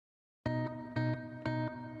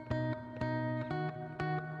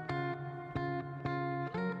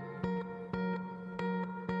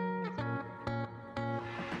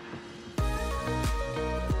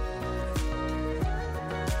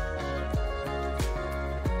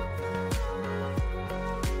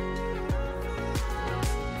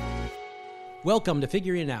Welcome to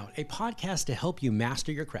Figuring It Out, a podcast to help you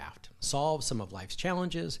master your craft, solve some of life's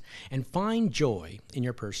challenges, and find joy in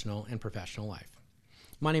your personal and professional life.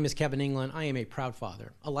 My name is Kevin England. I am a proud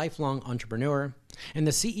father, a lifelong entrepreneur, and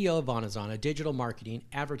the CEO of Amazon, a digital marketing,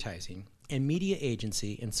 advertising, and media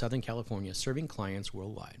agency in Southern California serving clients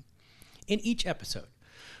worldwide. In each episode,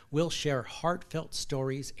 we'll share heartfelt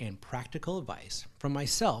stories and practical advice from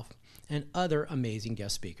myself and other amazing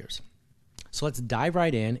guest speakers. So let's dive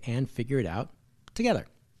right in and figure it out together.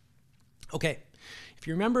 Okay, if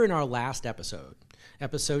you remember in our last episode,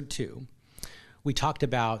 episode 2, we talked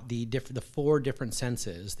about the 4 different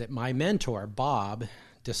senses that my mentor, Bob,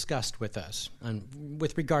 discussed with us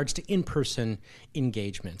with regards to in-person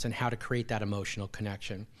engagements and how to create that emotional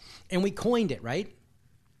connection. And we coined it, right?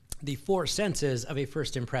 The 4 senses of a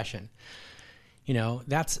first impression. You know,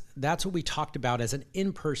 that's what we talked about as an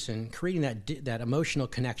in-person, creating that emotional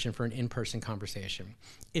connection for an in-person conversation.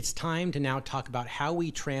 It's time to now talk about how we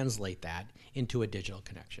translate that into a digital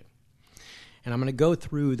connection. And I'm going to go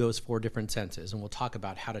through those 4 different senses, and we'll talk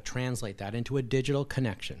about how to translate that into a digital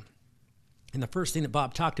connection. And the first thing that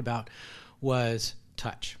Bob talked about was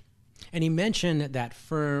touch. And he mentioned that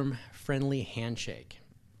firm, friendly handshake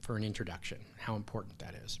for an introduction, how important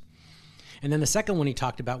that is. And then the second one he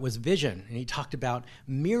talked about was vision. And he talked about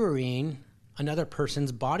mirroring another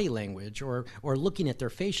person's body language or looking at their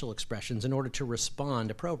facial expressions in order to respond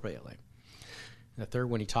appropriately. And the third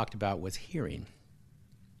one he talked about was hearing.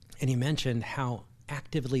 And he mentioned how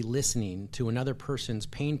actively listening to another person's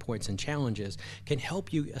pain points and challenges can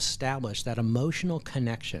help you establish that emotional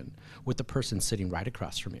connection with the person sitting right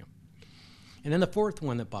across from you. And then the fourth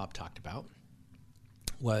one that Bob talked about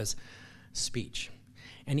was speech.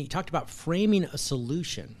 And he talked about framing a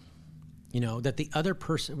solution, that the other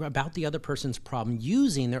person's problem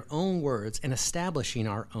using their own words and establishing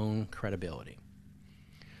our own credibility.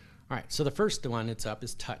 All right, so the first one that's up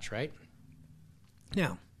is touch, right?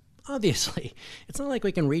 Now, obviously, it's not like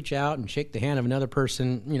we can reach out and shake the hand of another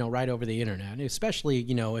person, right over the internet, especially,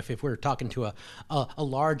 if we're talking to a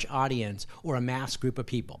large audience or a mass group of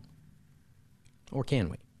people. Or can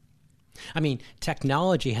we? I mean,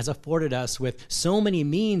 technology has afforded us with so many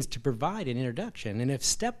means to provide an introduction. And if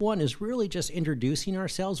step 1 is really just introducing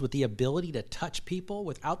ourselves with the ability to touch people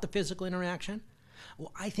without the physical interaction,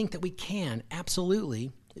 well, I think that we can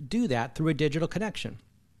absolutely do that through a digital connection.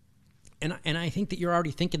 And I think that you're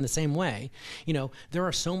already thinking the same way. There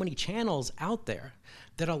are so many channels out there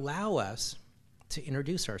that allow us to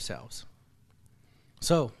introduce ourselves.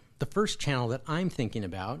 So the first channel that I'm thinking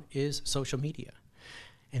about is social media.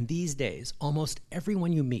 And these days, almost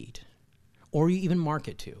everyone you meet or you even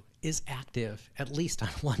market to is active at least on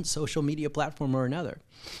one social media platform or another.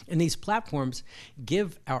 And these platforms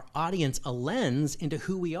give our audience a lens into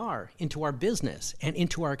who we are, into our business, and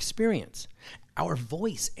into our experience, our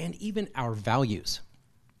voice, and even our values.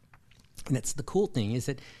 And that's the cool thing is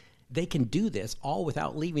that they can do this all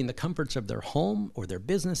without leaving the comforts of their home or their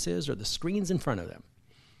businesses or the screens in front of them.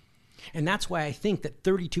 And that's why I think that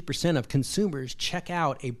 32% of consumers check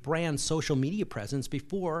out a brand's social media presence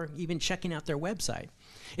before even checking out their website.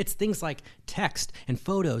 It's things like text and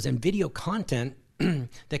photos and video content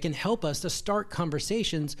that can help us to start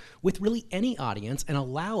conversations with really any audience and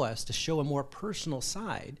allow us to show a more personal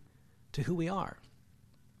side to who we are.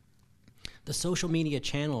 The social media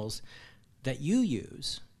channels that you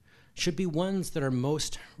use should be ones that are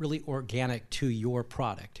most really organic to your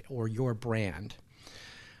product or your brand.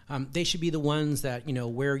 They should be the ones that,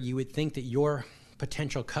 where you would think that your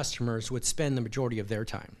potential customers would spend the majority of their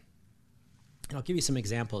time. And I'll give you some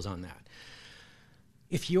examples on that.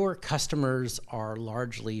 If your customers are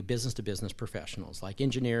largely business-to-business professionals, like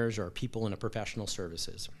engineers or people in a professional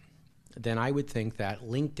services, then I would think that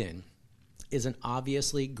LinkedIn is an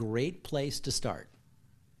obviously great place to start.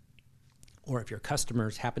 Or if your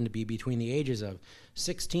customers happen to be between the ages of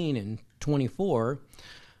 16 and 24,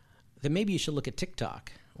 then maybe you should look at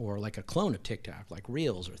TikTok, or like a clone of TikTok, like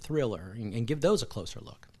Reels or Thriller, and give those a closer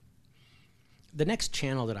look. The next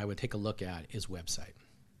channel that I would take a look at is website.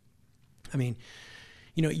 I mean,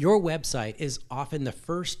 your website is often the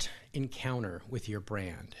first encounter with your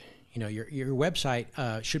brand. Your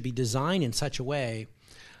website should be designed in such a way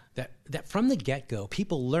that from the get-go,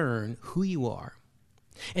 people learn who you are,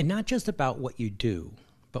 and not just about what you do,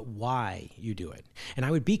 but why you do it. And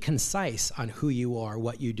I would be concise on who you are,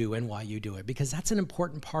 what you do, and why you do it, because that's an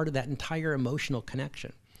important part of that entire emotional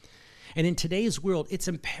connection. And in today's world, it's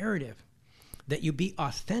imperative that you be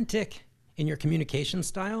authentic in your communication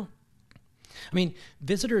style. I mean,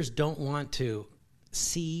 visitors don't want to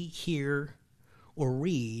see, hear, or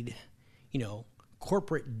read,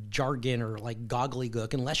 corporate jargon or like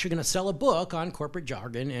gobbledygook unless you're going to sell a book on corporate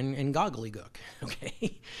jargon and gobbledygook.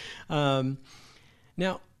 Okay.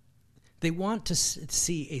 Now, they want to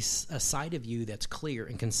see a side of you that's clear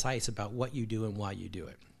and concise about what you do and why you do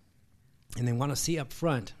it. And they want to see up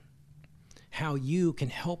front how you can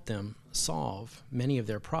help them solve many of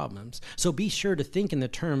their problems. So be sure to think in the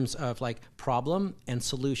terms of like problem and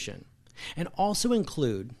solution. And also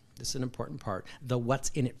include, this is an important part, the what's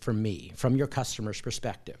in it for me, from your customer's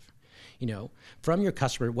perspective. You know, from your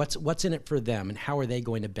customer, what's in it for them and how are they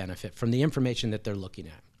going to benefit from the information that they're looking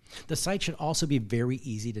at. The site should also be very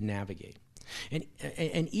easy to navigate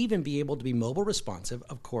and even be able to be mobile responsive,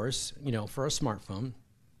 of course, you know, for a smartphone.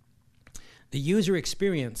 The user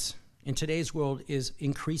experience in today's world is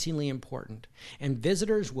increasingly important, and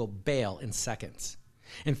visitors will bail in seconds.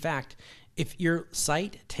 In fact, if your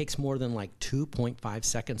site takes more than like 2.5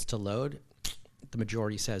 seconds to load, the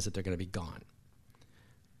majority says that they're going to be gone.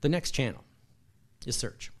 The next channel is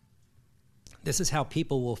search. This is how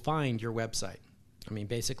people will find your website. I mean,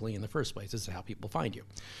 basically, in the first place, this is how people find you.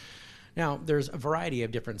 Now, there's a variety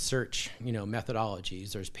of different search,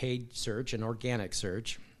 methodologies. There's paid search and organic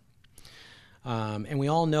search. And we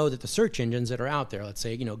all know that the search engines that are out there, let's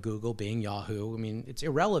say, Google, Bing, Yahoo, I mean, it's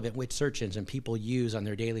irrelevant which search engine people use on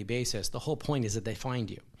their daily basis. The whole point is that they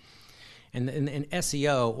find you. And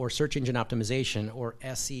SEO, or search engine optimization, or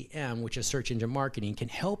SEM, which is search engine marketing, can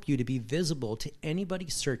help you to be visible to anybody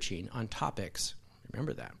searching on topics,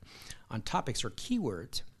 remember that, on topics or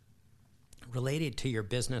keywords related to your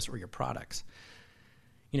business or your products.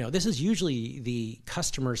 This is usually the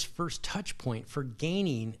customer's first touch point for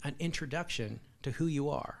gaining an introduction to who you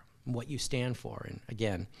are, and what you stand for, and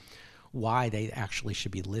again, why they actually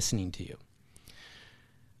should be listening to you.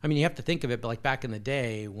 I mean, you have to think of it, but like back in the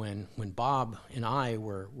day when Bob and I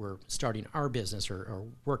were starting our business or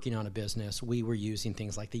working on a business, we were using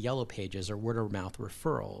things like the Yellow Pages or word of mouth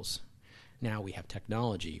referrals. Now we have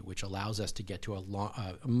technology, which allows us to get to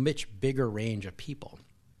a much bigger range of people.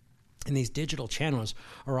 And these digital channels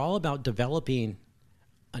are all about developing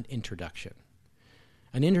an introduction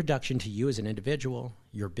to you as an individual,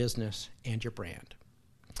 your business, and your brand.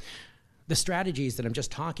 The strategies that I'm just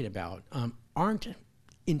talking about aren't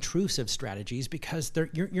intrusive strategies because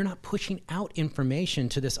you're not pushing out information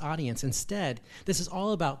to this audience. Instead, this is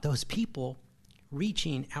all about those people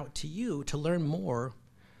reaching out to you to learn more,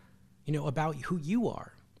 about who you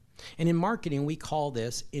are. And in marketing, we call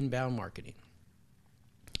this inbound marketing.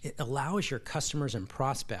 It allows your customers and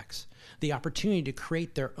prospects the opportunity to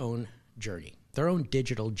create their own journey, their own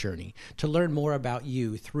digital journey, to learn more about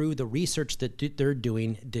you through the research that they're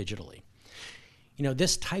doing digitally.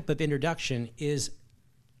 This type of introduction is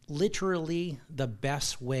literally the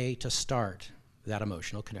best way to start that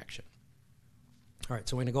emotional connection. All right,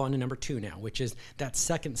 so we're going to go on to number 2 now, which is that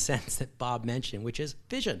second sense that Bob mentioned, which is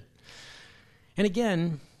vision. And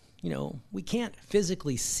again, we can't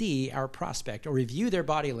physically see our prospect or review their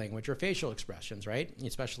body language or facial expressions, right?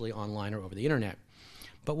 Especially online or over the internet.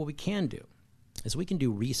 But what we can do is we can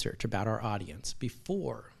do research about our audience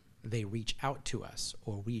before they reach out to us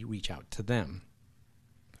or we reach out to them.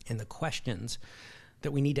 And the questions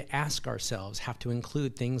that we need to ask ourselves have to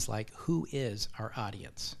include things like, who is our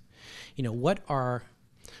audience? What are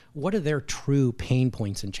their true pain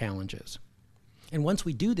points and challenges? And once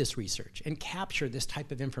we do this research and capture this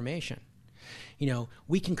type of information,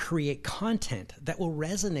 we can create content that will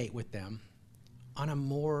resonate with them on a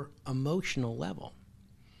more emotional level.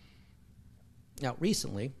 Now,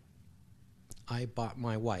 recently, I bought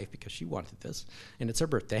my wife, because she wanted this, and it's her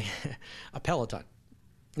birthday, a Peloton.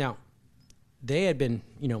 Now, they had been,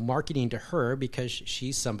 marketing to her because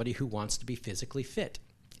she's somebody who wants to be physically fit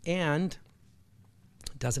and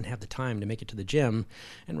doesn't have the time to make it to the gym.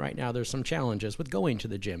 And right now there's some challenges with going to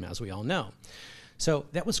the gym, as we all know. So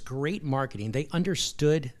that was great marketing. They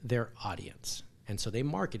understood their audience. And so they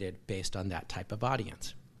marketed based on that type of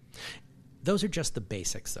audience. Those are just the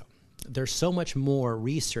basics, though. There's so much more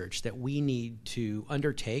research that we need to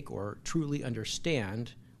undertake or truly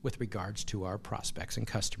understand with regards to our prospects and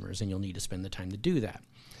customers, and you'll need to spend the time to do that.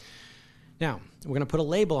 Now, we're going to put a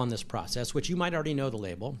label on this process, which you might already know the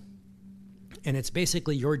label. And it's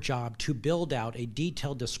basically your job to build out a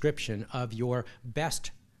detailed description of your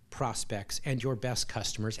best prospects and your best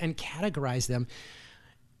customers and categorize them.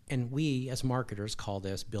 And we, as marketers, call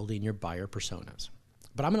this building your buyer personas.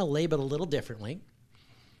 But I'm going to label it a little differently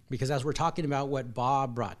because as we're talking about what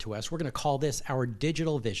Bob brought to us, we're going to call this our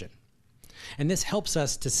digital vision. And this helps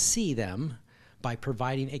us to see them by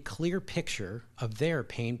providing a clear picture of their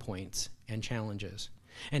pain points and challenges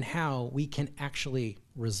and how we can actually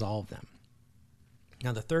resolve them.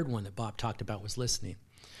 Now, the third one that Bob talked about was listening.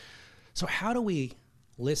 So how do we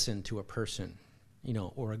listen to a person,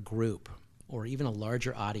 or a group, or even a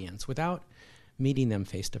larger audience without meeting them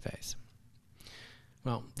face to face?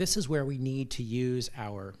 Well, this is where we need to use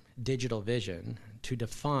our digital vision to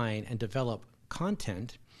define and develop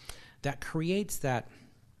content that creates that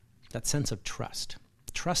sense of trust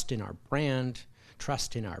in our brand,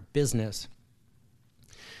 trust in our business.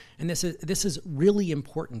 And this is really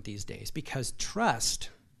important these days because trust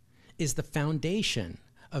is the foundation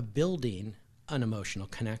of building an emotional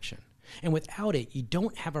connection. And without it, you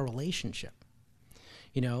don't have a relationship.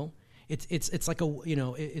 It's like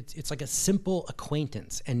it's like a simple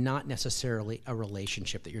acquaintance and not necessarily a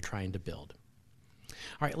relationship that you're trying to build.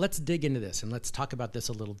 All right, let's dig into this and let's talk about this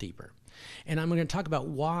a little deeper. And I'm going to talk about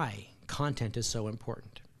why content is so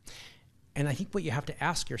important. And I think what you have to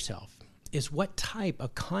ask yourself is, what type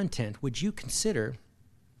of content would you consider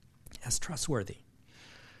as trustworthy?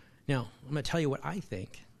 Now, I'm going to tell you what I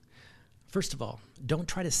think. First of all, don't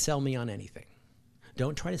try to sell me on anything.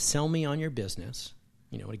 Don't try to sell me on your business.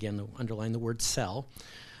 Again, underline the word sell.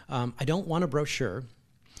 I don't want a brochure,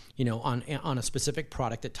 on a specific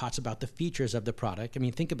product that talks about the features of the product. I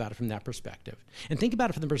mean, think about it from that perspective. And think about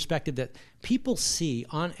it from the perspective that people see,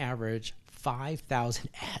 on average, 5,000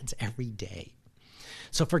 ads every day.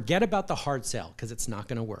 So forget about the hard sell because it's not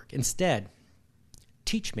going to work. Instead,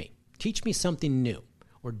 teach me something new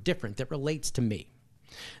or different that relates to me,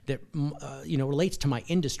 that relates to my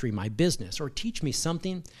industry, my business, or teach me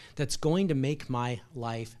something that's going to make my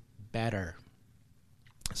life better.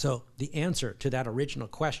 So the answer to that original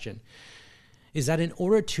question is that in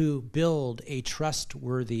order to build a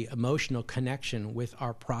trustworthy emotional connection with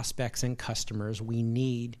our prospects and customers, we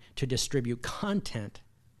need to distribute content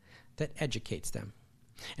that educates them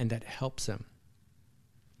and that helps them.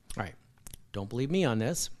 All right, don't believe me on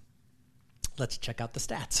this. Let's check out the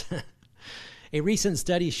stats. A recent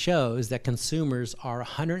study shows that consumers are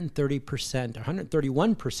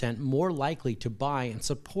 131% more likely to buy and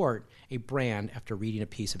support a brand after reading a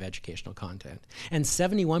piece of educational content. And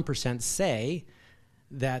 71% say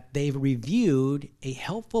that they've reviewed a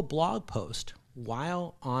helpful blog post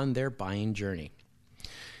while on their buying journey.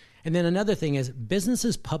 And then another thing is,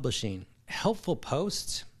 businesses publishing helpful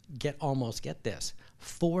posts get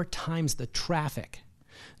 4 times the traffic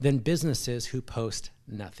than businesses who post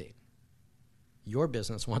nothing. Your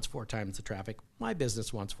business wants 4 times the traffic. My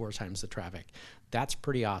business wants 4 times the traffic. That's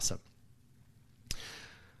pretty awesome.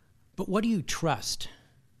 But what do you trust?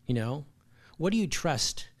 What do you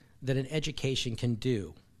trust that an education can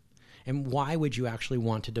do? And why would you actually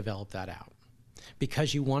want to develop that out?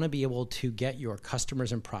 Because you want to be able to get your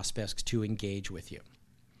customers and prospects to engage with you.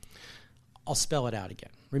 I'll spell it out again.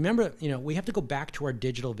 Remember, we have to go back to our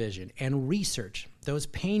digital vision and research those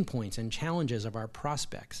pain points and challenges of our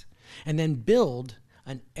prospects, and then build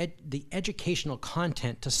the educational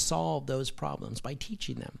content to solve those problems by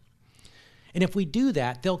teaching them. And if we do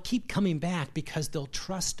that, they'll keep coming back because they'll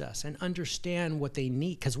trust us and understand what they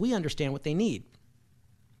need, because we understand what they need.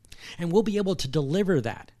 And we'll be able to deliver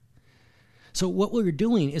that. So what we're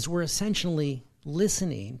doing is we're essentially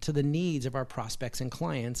listening to the needs of our prospects and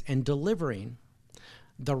clients and delivering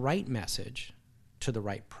the right message to the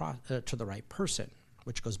right person,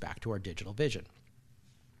 which goes back to our digital vision.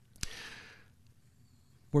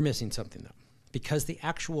 We're missing something, though, because the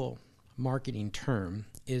actual marketing term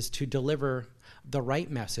is to deliver the right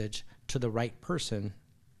message to the right person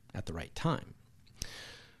at the right time.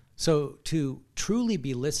 So to truly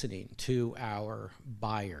be listening to our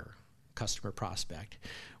buyer, customer, prospect,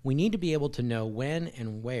 we need to be able to know when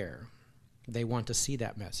and where they want to see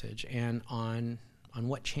that message and on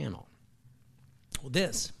what channel. Well,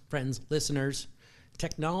 this, friends, listeners,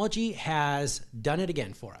 technology has done it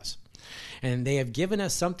again for us. And they have given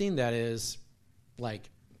us something that is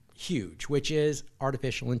huge, which is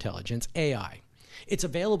artificial intelligence, AI. It's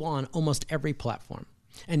available on almost every platform.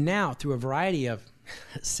 And now, through a variety of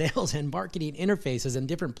sales and marketing interfaces and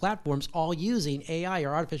different platforms, all using AI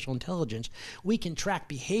or artificial intelligence, we can track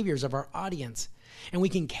behaviors of our audience, and we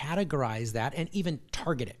can categorize that and even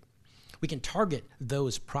target it. We can target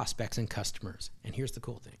those prospects and customers. And here's the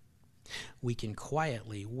cool thing. We can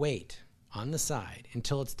quietly wait on the side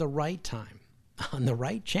until it's the right time, on the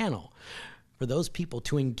right channel, for those people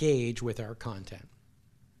to engage with our content,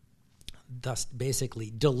 thus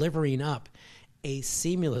basically delivering up a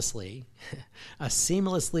seamlessly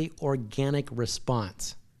organic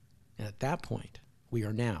response. And at that point, we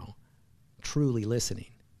are now truly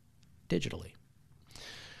listening digitally.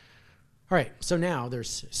 All right, so now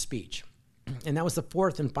there's speech. And that was the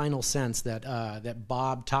fourth and final sense that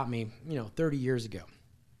Bob taught me, 30 years ago.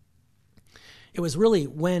 It was really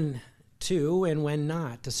when to and when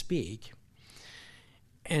not to speak.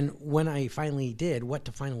 And when I finally did, what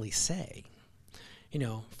to finally say.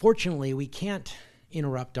 Fortunately, we can't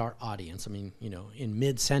interrupt our audience. In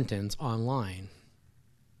mid-sentence online.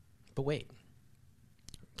 But wait,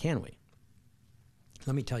 can we?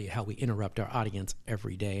 Let me tell you how we interrupt our audience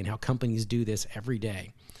every day and how companies do this every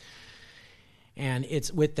day. And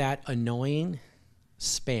it's with that annoying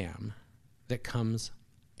spam that comes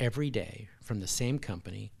every day from the same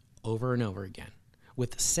company over and over again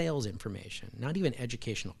with sales information, not even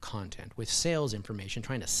educational content, with sales information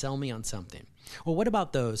trying to sell me on something. Well, what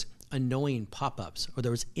about those annoying pop-ups or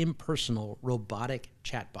those impersonal robotic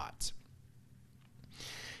chatbots?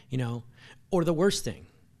 Or the worst thing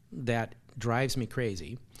that drives me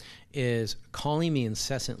crazy is calling me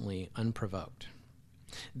incessantly unprovoked.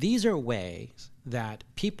 These are ways that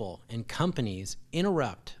people and companies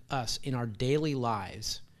interrupt us in our daily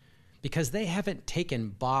lives because they haven't taken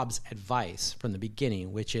Bob's advice from the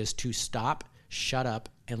beginning, which is to stop, shut up,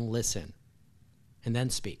 and listen, and then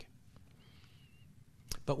speak.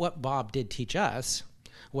 But what Bob did teach us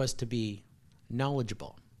was to be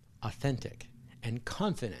knowledgeable, authentic, and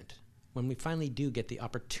confident when we finally do get the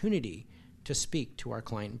opportunity to speak to our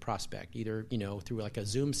client and prospect, either, through like a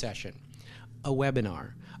Zoom session, a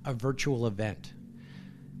webinar, a virtual event.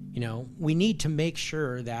 We need to make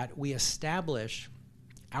sure that we establish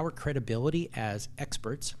our credibility as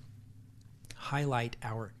experts, highlight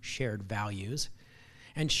our shared values,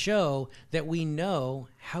 and show that we know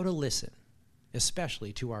how to listen,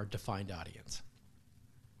 especially to our defined audience.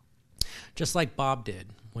 Just like Bob did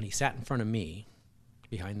when he sat in front of me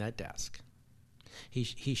behind that desk.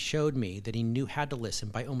 He showed me that he knew how to listen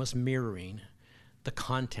by almost mirroring the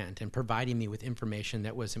content and providing me with information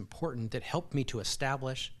that was important that helped me to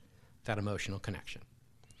establish that emotional connection.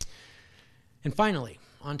 And finally,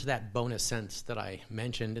 onto that bonus sense that I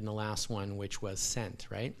mentioned in the last one, which was scent,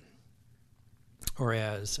 right? Or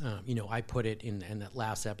as I put it in that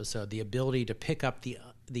last episode, the ability to pick up the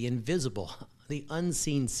invisible, the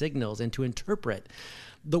unseen signals and to interpret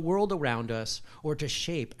the world around us or to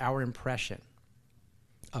shape our impression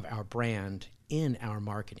of our brand in our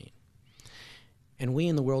marketing. And we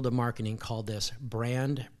in the world of marketing call this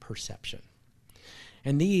brand perception.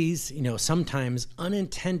 And these, sometimes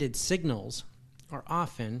unintended signals are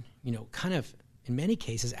often, kind of, in many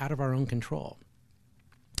cases, out of our own control.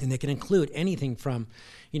 And they can include anything from,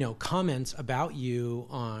 comments about you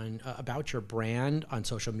about your brand on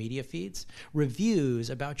social media feeds, reviews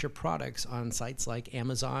about your products on sites like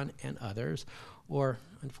Amazon and others, or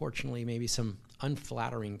unfortunately, maybe some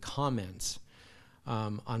unflattering comments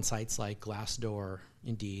on sites like Glassdoor,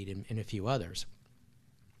 Indeed, and a few others.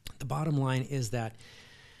 The bottom line is that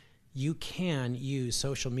you can use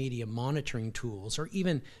social media monitoring tools or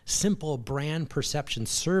even simple brand perception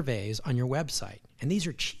surveys on your website. And these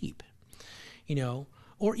are cheap,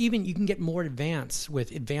 or even you can get more advanced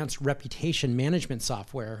with advanced reputation management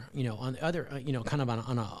software, on the other, kind of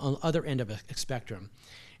on a other end of a spectrum.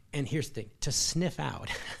 And here's the thing, to sniff out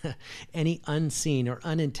any unseen or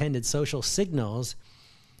unintended social signals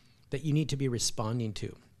that you need to be responding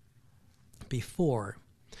to before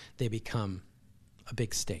they become a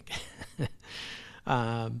big stink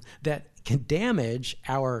that can damage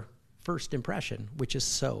our first impression, which is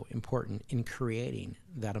so important in creating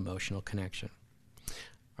that emotional connection.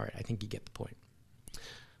 All right, I think you get the point.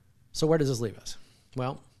 So where does this leave us?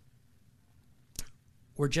 Well,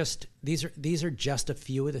 these are just a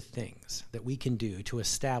few of the things that we can do to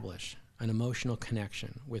establish an emotional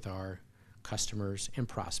connection with our customers and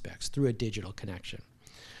prospects through a digital connection.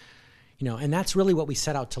 And that's really what we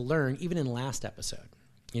set out to learn even in the last episode.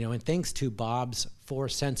 And thanks to Bob's 4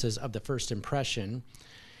 senses of the first impression,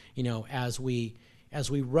 as we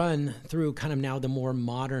run through kind of now the more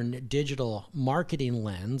modern digital marketing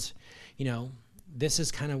lens, this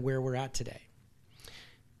is kind of where we're at today.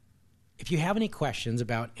 If you have any questions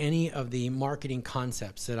about any of the marketing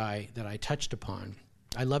concepts that I touched upon,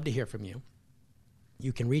 I'd love to hear from you.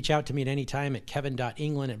 You can reach out to me at any time at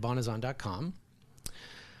kevin.england@vonazon.com.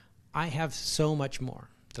 I have so much more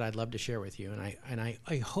that I'd love to share with you, and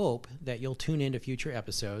I hope that you'll tune into future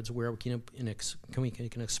episodes where we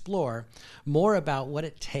can explore more about what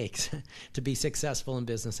it takes to be successful in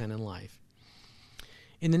business and in life.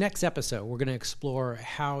 In the next episode, we're going to explore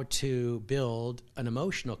how to build an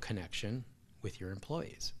emotional connection with your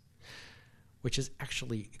employees, which is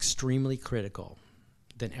actually extremely critical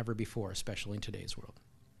than ever before, especially in today's world.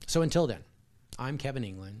 So until then, I'm Kevin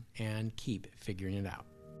England, and keep figuring it out.